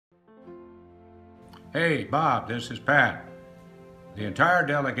Hey, Bob, this is Pat. The entire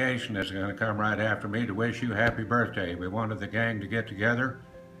delegation is going to come right after me to wish you happy birthday. We wanted the gang to get together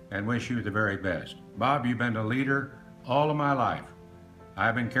and wish you the very best. Bob, you've been a leader all of my life.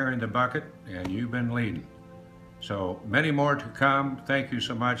 I've been carrying the bucket and you've been leading. So many more to come. Thank you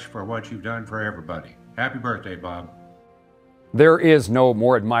so much for what you've done for everybody. Happy birthday, Bob. There is no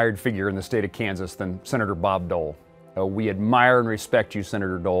more admired figure in the state of Kansas than Senator Bob Dole. We admire and respect you,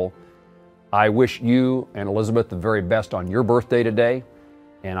 Senator Dole. I wish you and Elizabeth the very best on your birthday today,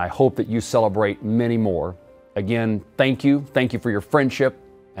 and I hope that you celebrate many more. Again, thank you. Thank you for your friendship,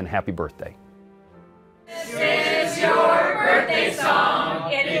 and happy birthday. This is your birthday song.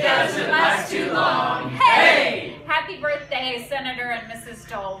 It doesn't last too long. Hey! Happy birthday, Senator and Mrs.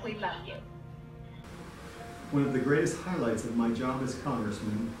 Dole. We love you. One of the greatest highlights of my job as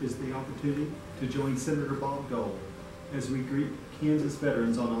Congressman is the opportunity to join Senator Bob Dole as we greet Kansas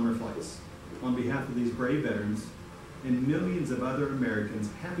veterans on honor flights. On behalf of these brave veterans and millions of other Americans,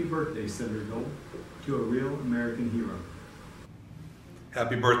 happy birthday, Senator Dole, to a real American hero.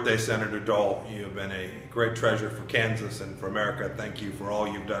 Happy birthday, Senator Dole. You have been a great treasure for Kansas and for America. Thank you for all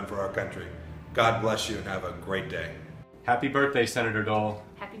you've done for our country. God bless you and have a great day. Happy birthday, Senator Dole.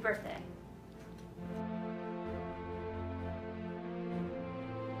 Happy birthday.